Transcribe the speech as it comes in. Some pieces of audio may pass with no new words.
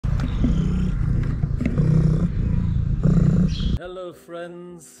Hello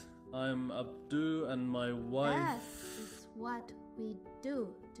friends, I'm Abdu and my wife. This is what we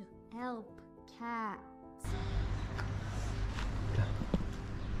do to help cats.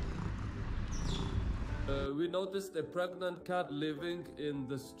 We noticed a pregnant cat living in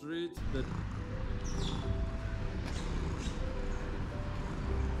the street.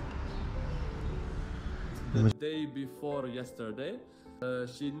 The day before yesterday.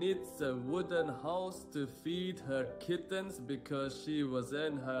 She needs a wooden house to feed her kittens because she was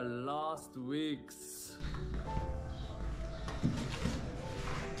in her last weeks.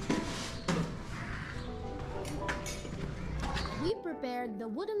 We prepared the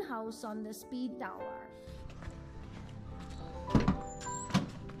wooden house on the speed tower.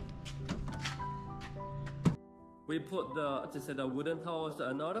 We put the wooden house in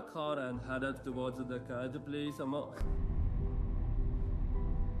another car and headed towards the cat to play some more.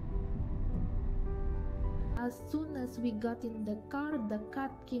 As soon as we got in the car, the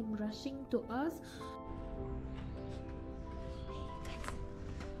cat came rushing to us.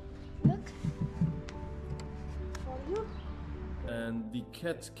 Look, for you. And the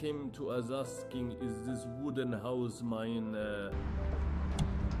cat came to us asking, "Is this wooden house mine?"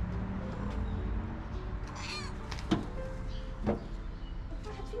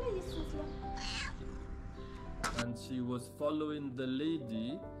 And she was following the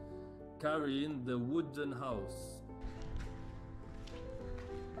lady carrying the wooden house.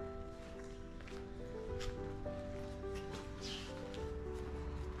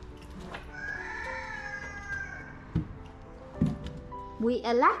 We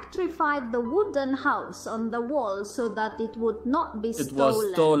electrified the wooden house on the wall so that it would not be stolen. It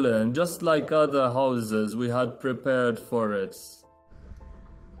was stolen, just like other houses. We had prepared for it.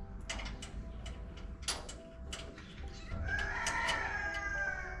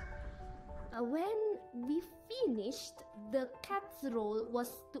 When we finished, the cat's role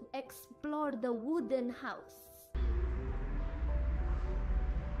was to explore the wooden house.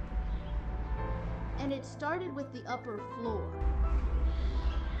 And it started with the upper floor.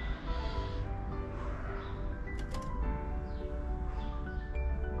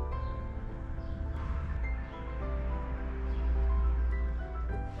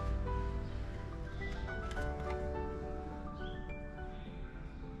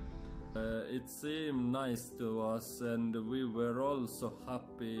 It seemed nice to us and we were also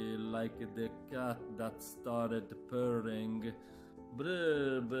happy, like the cat that started purring.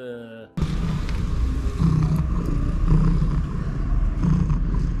 Brr, brr.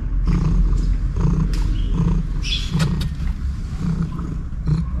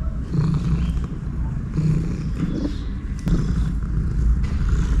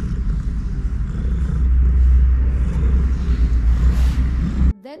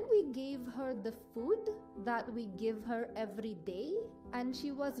 Then we gave her the food that we give her every day, and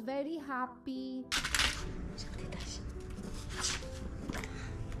she was very happy.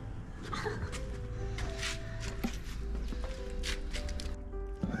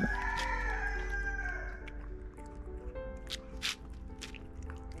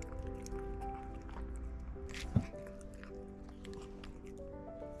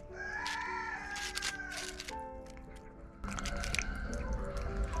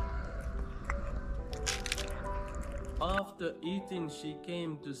 After eating, she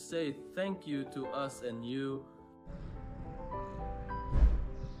came to say thank you to us and you.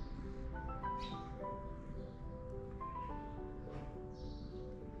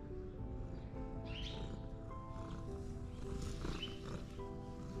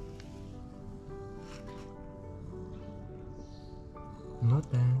 No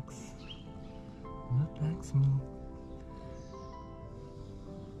thanks. No thanks me.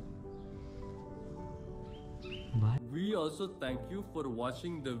 Bye. We also thank you for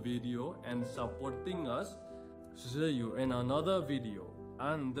watching the video and supporting us. See you in another video.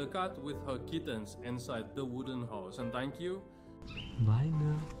 And the cat with her kittens inside the wooden house. And thank you. Bye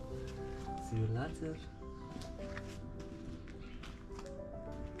now. See you later.